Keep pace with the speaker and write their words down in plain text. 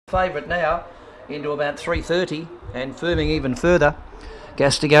Favourite now into about 3:30 and firming even further.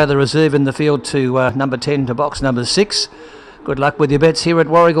 Gastigo, the reserve in the field, to number 10 to box number 6. Good luck with your bets here at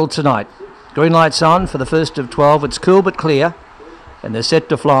Wgl tonight. Green light's on for the first of 12. It's cool but clear, and they're set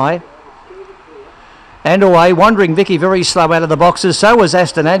to fly. And away, Wandering Vicky very slow out of the boxes. So was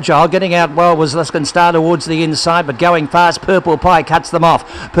Aston Agile. Getting out well was Liskin Star towards the inside, but going fast, Purple Pie cuts them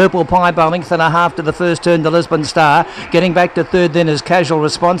off. Purple Pie by a length and a half to the first turn to Lisbon Star. Getting back to third then is Casual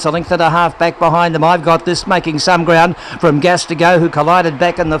Response. A length and a half back behind them. I've Got This making some ground from Gastigo, who collided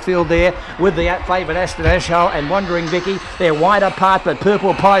back in the field there with the favourite Aston Agile and Wandering Vicky. They're wide apart, but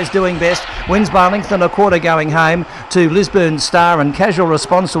Purple Pie's doing best. Wins by a length and a quarter going home to Lisbon Star, and Casual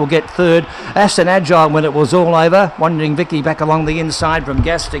Response will get third. Aston Agile when it was all over. Wandering Vicky back along the inside from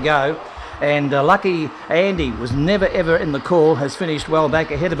Gastigo. And Lucky Andy was never ever in the call, has finished well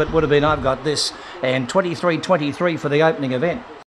back. Ahead of it would have been I've Got This, and 23-23 for the opening event.